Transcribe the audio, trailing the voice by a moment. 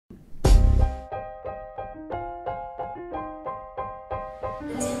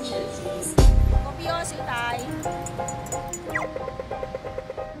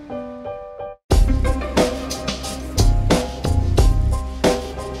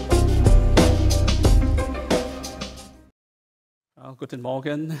Guten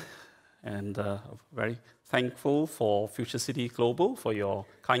Morgen, and very thankful for Future City Global for your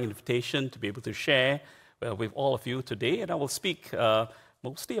kind invitation to be able to share with all of you today. And I will speak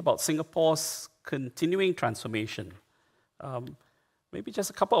mostly about Singapore's continuing transformation. Maybe just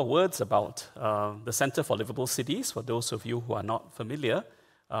a couple of words about the Centre for Livable Cities, for those of you who are not familiar.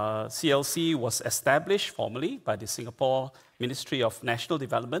 CLC was established formally by the Singapore Ministry of National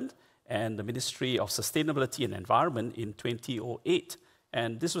Development and the Ministry of Sustainability and Environment in 2008.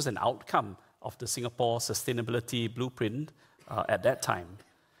 And this was an outcome of the Singapore Sustainability Blueprint at that time.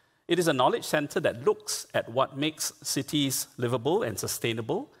 It is a knowledge centre that looks at what makes cities livable and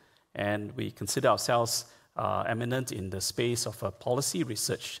sustainable, and we consider ourselves eminent in the space of policy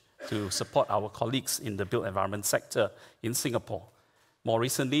research to support our colleagues in the built environment sector in Singapore. More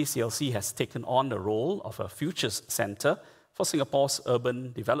recently, CLC has taken on the role of a Futures Centre for Singapore's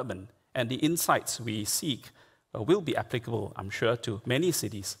urban development, and the insights we seek will be applicable, I'm sure, to many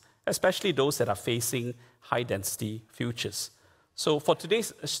cities, especially those that are facing high-density futures. So for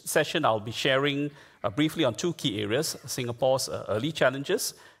today's session, I'll be sharing briefly on two key areas: Singapore's early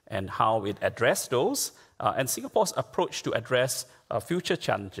challenges and how it addressed those, and Singapore's approach to address future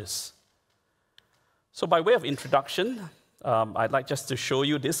challenges. So by way of introduction, I'd like just to show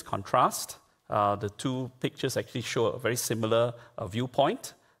you this contrast. The two pictures actually show a very similar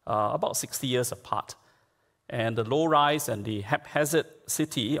viewpoint, about 60 years apart. And the low-rise and the haphazard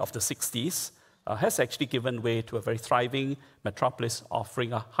city of the 60s has actually given way to a very thriving metropolis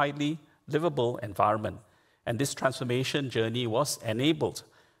offering a highly livable environment. And this transformation journey was enabled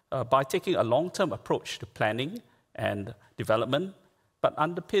by taking a long-term approach to planning and development, but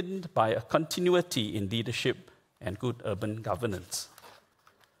underpinned by a continuity in leadership and good urban governance.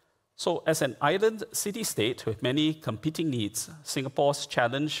 So as an island city-state with many competing needs, Singapore's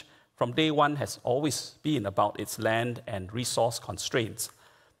challenge from day one has always been about its land and resource constraints.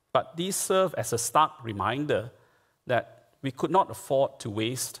 But these serve as a stark reminder that we could not afford to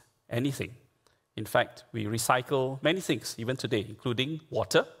waste anything. In fact, we recycle many things, even today, including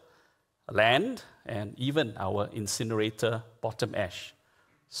water, land, and even our incinerator bottom ash.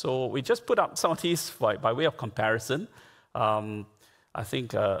 So we just put up some of these by way of comparison. I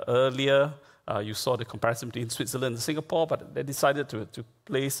think earlier you saw the comparison between Switzerland and Singapore, but they decided to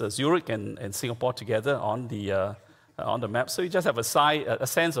place Zurich and Singapore together on the map. So you just have a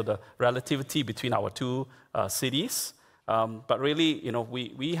sense of the relativity between our two cities. But really,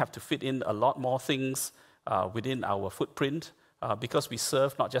 we have to fit in a lot more things within our footprint because we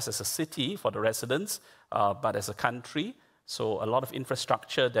serve not just as a city for the residents, but as a country. So a lot of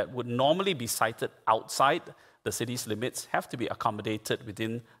infrastructure that would normally be sited outside the city's limits have to be accommodated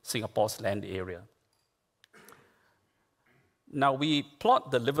within Singapore's land area. Now, we plot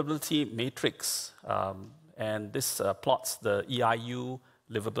the livability matrix, and this plots the EIU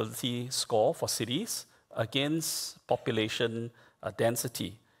livability score for cities against population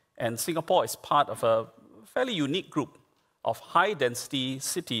density. And Singapore is part of a fairly unique group of high-density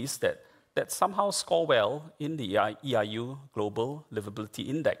cities that somehow score well in the EIU Global Livability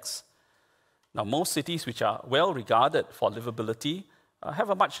Index. Now, most cities which are well regarded for livability have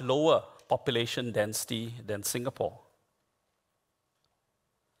a much lower population density than Singapore.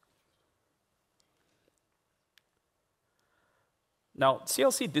 Now,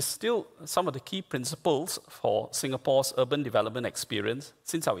 CLC distilled some of the key principles for Singapore's urban development experience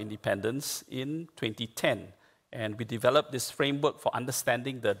since our independence in 2010. And we developed this framework for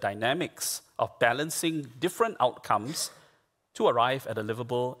understanding the dynamics of balancing different outcomes to arrive at a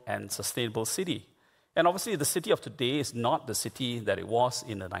livable and sustainable city. And obviously, the city of today is not the city that it was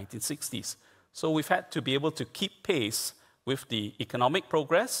in the 1960s. So we've had to be able to keep pace with the economic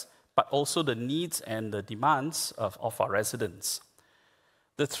progress, but also the needs and the demands of our residents.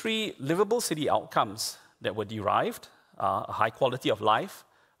 The three livable city outcomes that were derived are a high quality of life,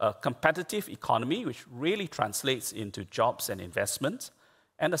 a competitive economy, which really translates into jobs and investment,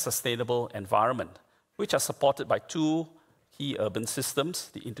 and a sustainable environment, which are supported by two key urban systems: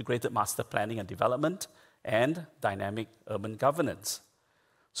 the integrated master planning and development and dynamic urban governance.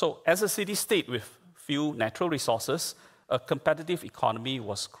 So as a city-state with few natural resources, a competitive economy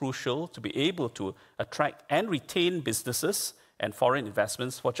was crucial to be able to attract and retain businesses and foreign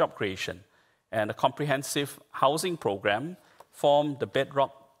investments for job creation. And a comprehensive housing program formed the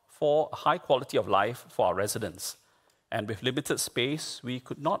bedrock for a high quality of life for our residents. And with limited space, we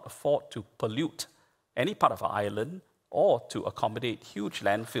could not afford to pollute any part of our island or to accommodate huge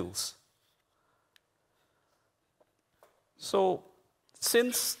landfills. So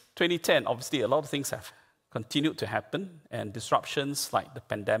since 2010, obviously a lot of things have continued to happen, and disruptions like the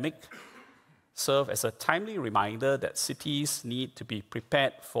pandemic serve as a timely reminder that cities need to be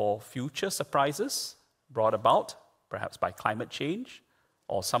prepared for future surprises brought about, perhaps by climate change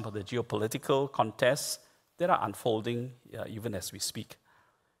or some of the geopolitical contests that are unfolding even as we speak.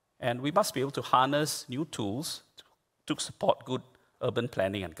 And we must be able to harness new tools to support good urban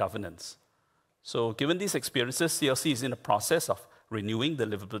planning and governance. So given these experiences, CLC is in the process of renewing the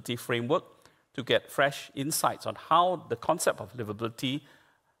livability framework to get fresh insights on how the concept of livability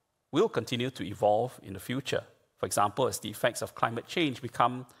will continue to evolve in the future. For example, as the effects of climate change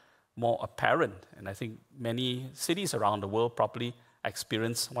become more apparent, and I think many cities around the world probably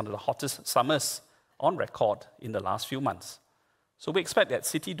experienced one of the hottest summers on record in the last few months. So we expect that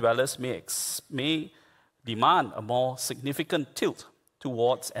city dwellers may demand a more significant tilt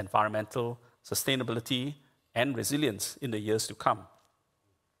towards environmental sustainability and resilience in the years to come.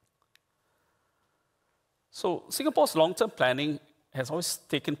 So Singapore's long-term planning has always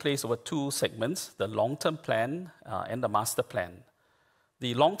taken place over two segments, the long-term plan and the master plan.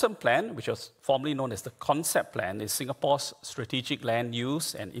 The long-term plan, which was formerly known as the concept plan, is Singapore's strategic land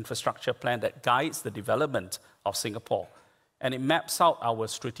use and infrastructure plan that guides the development of Singapore. And it maps out our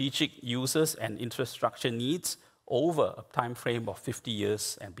strategic uses and infrastructure needs over a time frame of 50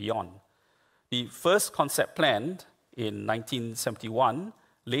 years and beyond. The first concept plan in 1971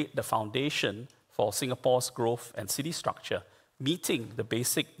 laid the foundation for Singapore's growth and city structure, meeting the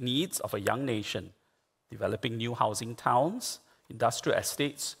basic needs of a young nation, developing new housing towns, industrial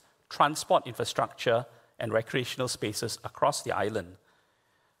estates, transport infrastructure, and recreational spaces across the island.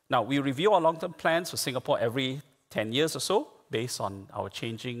 Now, we review our long-term plans for Singapore every 10 years or so, based on our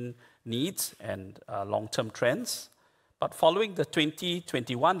changing needs and long-term trends. But following the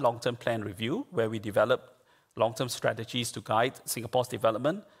 2021 long-term plan review, where we developed long-term strategies to guide Singapore's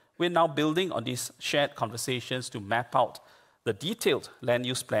development, we're now building on these shared conversations to map out the detailed land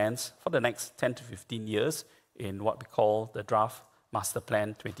use plans for the next 10 to 15 years in what we call the Draft Master Plan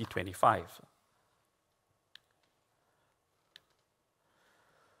 2025.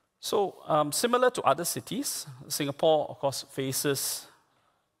 So, similar to other cities, Singapore, of course, faces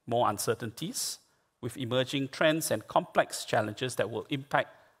more uncertainties with emerging trends and complex challenges that will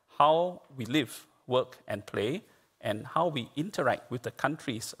impact how we live, work, and play, and how we interact with the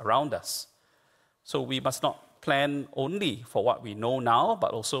countries around us. So we must not plan only for what we know now,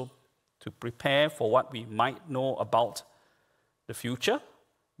 but also to prepare for what we might know about the future,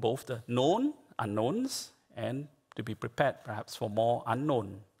 both the known unknowns and to be prepared perhaps for more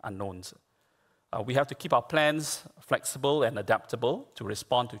unknown unknowns. We have to keep our plans flexible and adaptable to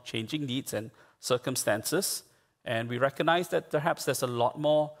respond to changing needs and circumstances, and we recognize that perhaps there's a lot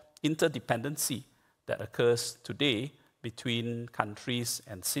more interdependency that occurs today between countries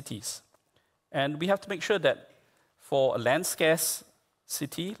and cities. And we have to make sure that for a land-scarce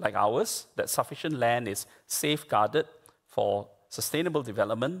city like ours, that sufficient land is safeguarded for sustainable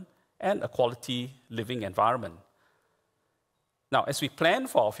development and a quality living environment. Now, as we plan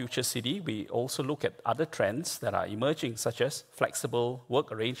for our future city, we also look at other trends that are emerging, such as flexible work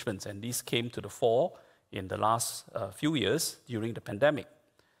arrangements, and these came to the fore in the last few years during the pandemic.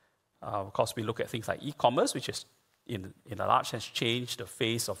 Of course, we look at things like e-commerce, which is in a large sense changed the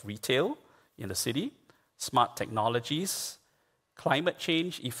face of retail in the city, smart technologies, climate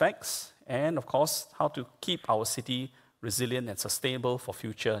change effects, and of course, how to keep our city resilient and sustainable for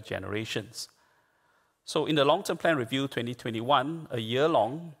future generations. So in the long-term plan review 2021, a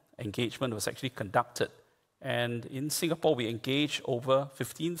year-long engagement was actually conducted. And in Singapore, we engaged over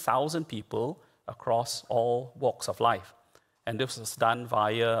 15,000 people across all walks of life. And this was done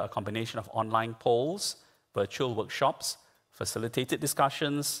via a combination of online polls, virtual workshops, facilitated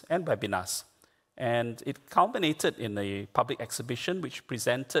discussions, and webinars. And it culminated in a public exhibition which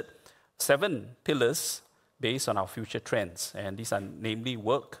presented 7 pillars based on our future trends. And these are namely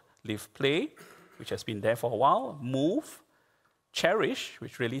work, live, play, which has been there for a while, move, cherish,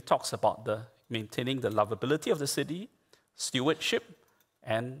 which really talks about maintaining the lovability of the city, stewardship,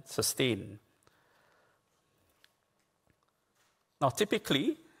 and sustain. Now,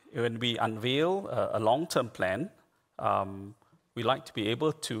 typically, when we unveil a long-term plan, we like to be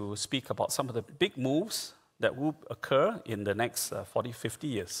able to speak about some of the big moves that will occur in the next 40, 50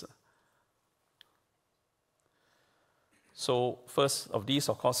 years. So first of these,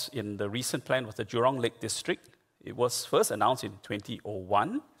 of course, in the recent plan was the Jurong Lake District. It was first announced in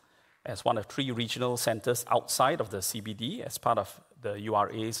 2001 as one of 3 regional centres outside of the CBD as part of the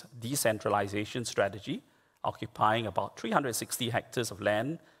URA's decentralisation strategy, occupying about 360 hectares of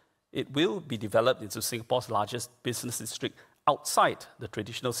land. It will be developed into Singapore's largest business district outside the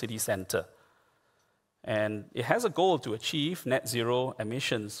traditional city centre. And it has a goal to achieve net zero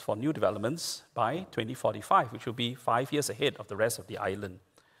emissions for new developments by 2045, which will be 5 years ahead of the rest of the island.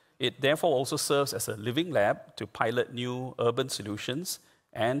 It therefore also serves as a living lab to pilot new urban solutions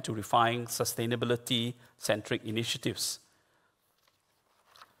and to refine sustainability-centric initiatives.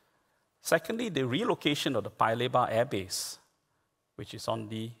 Secondly, the relocation of the Paya Lebar Air Base, which is on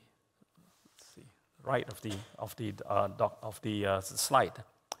the right of the slide.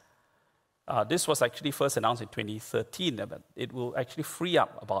 This was actually first announced in 2013, but it will actually free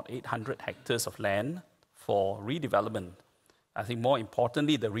up about 800 hectares of land for redevelopment. I think more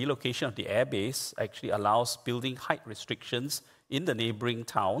importantly, the relocation of the airbase actually allows building height restrictions in the neighboring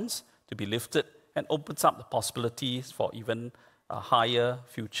towns to be lifted and opens up the possibilities for even a higher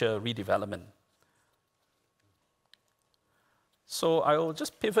future redevelopment. So I will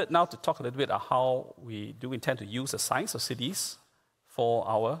just pivot now to talk a little bit about how we do intend to use the science of cities for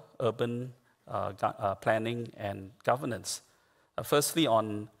our urban planning and governance. Firstly,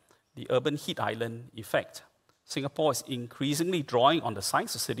 on the urban heat island effect. Singapore is increasingly drawing on the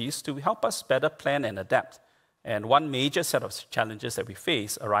science of cities to help us better plan and adapt. And one major set of challenges that we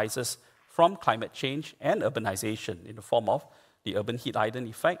face arises from climate change and urbanization in the form of the urban heat island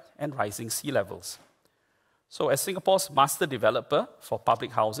effect and rising sea levels. So as Singapore's master developer for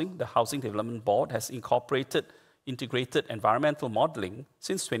public housing, the Housing Development Board has incorporated integrated environmental modeling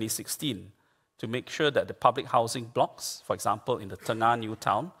since 2016 to make sure that the public housing blocks, for example, in the Tengah New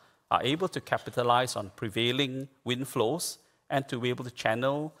Town, are able to capitalize on prevailing wind flows and to be able to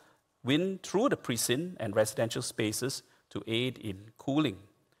channel wind through the precinct and residential spaces to aid in cooling.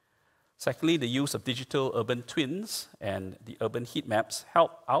 Secondly, the use of digital urban twins and the urban heat maps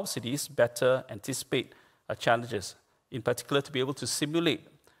help our cities better anticipate challenges, in particular to be able to simulate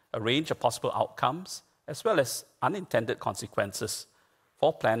a range of possible outcomes as well as unintended consequences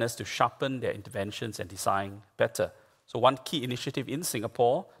for planners to sharpen their interventions and design better. So one key initiative in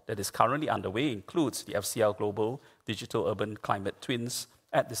Singapore that is currently underway includes the FCL Global Digital Urban Climate Twins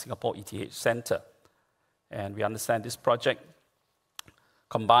at the Singapore-ETH Centre. And we understand this project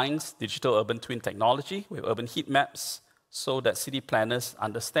combines digital urban twin technology with urban heat maps so that city planners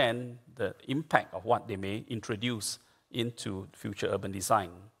understand the impact of what they may introduce into future urban design.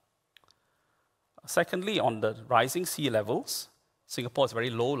 Secondly, on the rising sea levels, Singapore is a very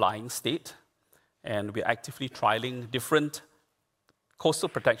low-lying state, and we're actively trialing different coastal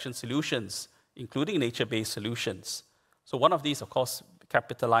protection solutions, including nature-based solutions. So one of these, of course,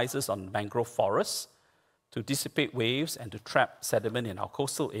 capitalizes on mangrove forests to dissipate waves and to trap sediment in our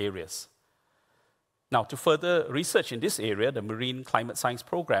coastal areas. Now, to further research in this area, the Marine Climate Science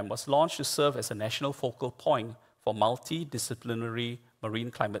Program was launched to serve as a national focal point for multidisciplinary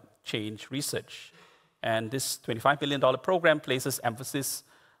marine climate change research. And this $25 million program places emphasis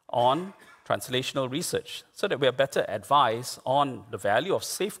on translational research so that we are better advised on the value of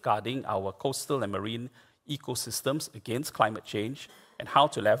safeguarding our coastal and marine ecosystems against climate change and how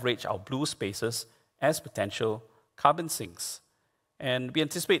to leverage our blue spaces as potential carbon sinks. And we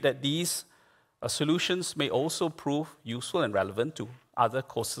anticipate that these solutions may also prove useful and relevant to other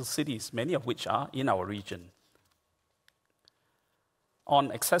coastal cities, many of which are in our region.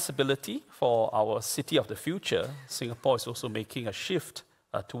 On accessibility for our city of the future, Singapore is also making a shift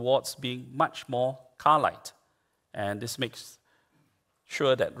towards being much more car-light. And this makes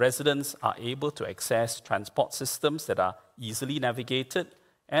sure that residents are able to access transport systems that are easily navigated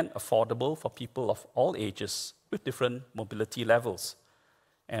and affordable for people of all ages with different mobility levels.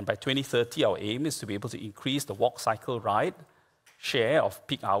 And by 2030, our aim is to be able to increase the walk, cycle, ride share of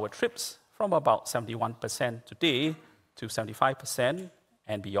peak hour trips from about 71% today to 75%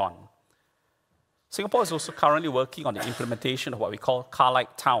 and beyond. Singapore is also currently working on the implementation of what we call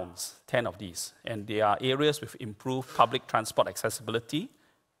car-like towns, 10 of these. And they are areas with improved public transport accessibility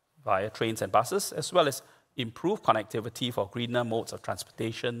via trains and buses, as well as improved connectivity for greener modes of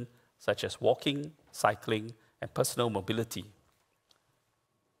transportation, such as walking, cycling, and personal mobility.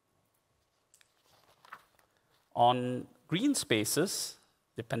 On green spaces,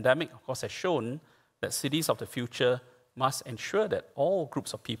 the pandemic, of course, has shown that cities of the future must ensure that all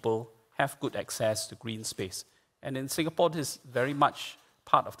groups of people have good access to green space. And in Singapore, this is very much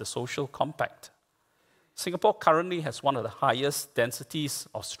part of the social compact. Singapore currently has one of the highest densities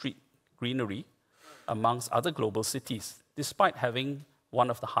of street greenery amongst other global cities, despite having one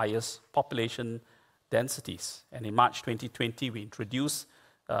of the highest population densities. And in March 2020, we introduced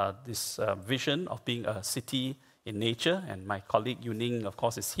this vision of being a city in nature, and my colleague Yu Ning, of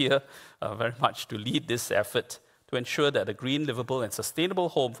course, is here very much to lead this effort to ensure that a green, livable, and sustainable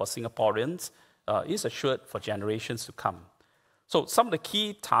home for Singaporeans is assured for generations to come. So some of the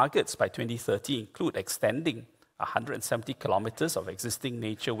key targets by 2030 include extending 170 kilometers of existing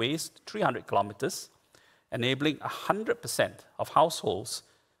nature ways to 300 kilometers, enabling 100% of households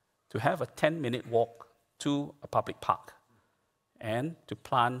to have a 10-minute walk to a public park, and to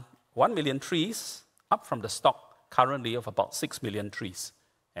plant 1 million trees, up from the stock currently of about 6 million trees.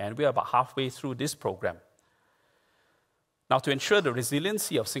 And we are about halfway through this program. Now, to ensure the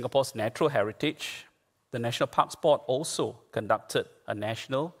resiliency of Singapore's natural heritage, the National Parks Board also conducted a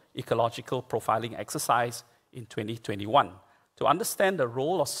national ecological profiling exercise in 2021 to understand the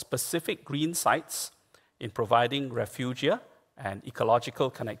role of specific green sites in providing refugia and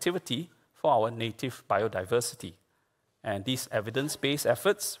ecological connectivity for our native biodiversity. And these evidence-based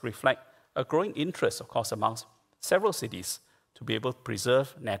efforts reflect a growing interest, of course, amongst several cities to be able to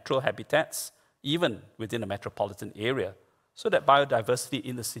preserve natural habitats, even within a metropolitan area, so that biodiversity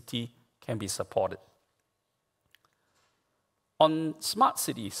in the city can be supported. On smart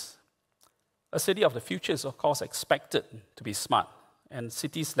cities, a city of the future is, of course, expected to be smart, and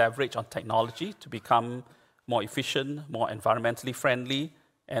cities leverage on technology to become more efficient, more environmentally friendly,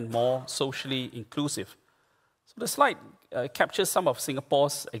 and more socially inclusive. So the slide captures some of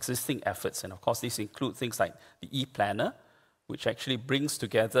Singapore's existing efforts, and of course these include things like the e-planner, which actually brings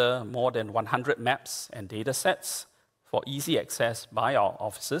together more than 100 maps and data sets for easy access by our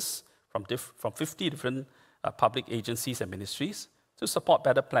officers from 50 different public agencies and ministries to support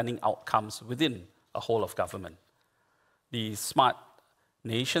better planning outcomes within a whole of government. The Smart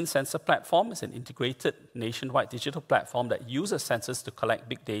Nation Sensor Platform is an integrated nationwide digital platform that uses sensors to collect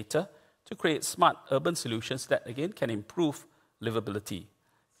big data to create smart urban solutions that, again, can improve livability.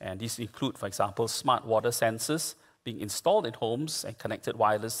 And these include, for example, smart water sensors being installed in homes and connected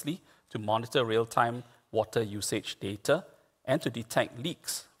wirelessly to monitor real-time water usage data and to detect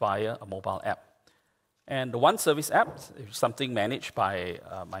leaks via a mobile app. And the One Service app, something managed by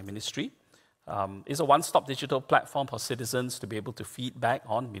my ministry, is a one-stop digital platform for citizens to be able to feedback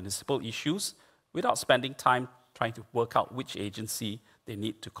on municipal issues without spending time trying to work out which agency they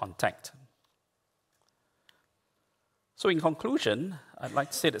need to contact. So in conclusion, I'd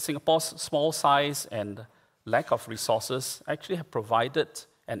like to say that Singapore's small size and lack of resources actually have provided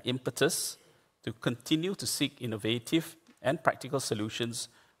an impetus to continue to seek innovative and practical solutions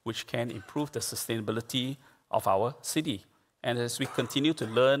which can improve the sustainability of our city. And as we continue to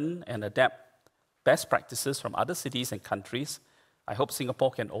learn and adapt best practices from other cities and countries, I hope Singapore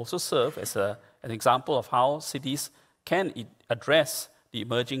can also serve as an example of how cities can address the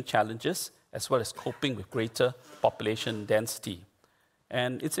emerging challenges as well as coping with greater population density.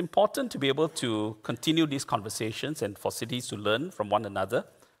 And it's important to be able to continue these conversations and for cities to learn from one another.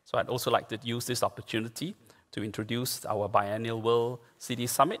 So I'd also like to use this opportunity to introduce our biennial World City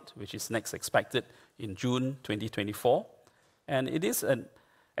Summit, which is next expected in June 2024. And it is an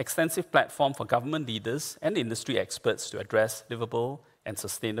extensive platform for government leaders and industry experts to address livable and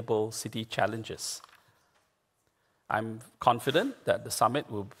sustainable city challenges. I'm confident that the summit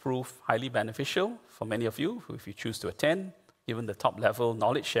will prove highly beneficial for many of you if you choose to attend, given the top-level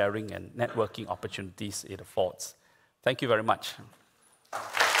knowledge sharing and networking opportunities it affords. Thank you very much.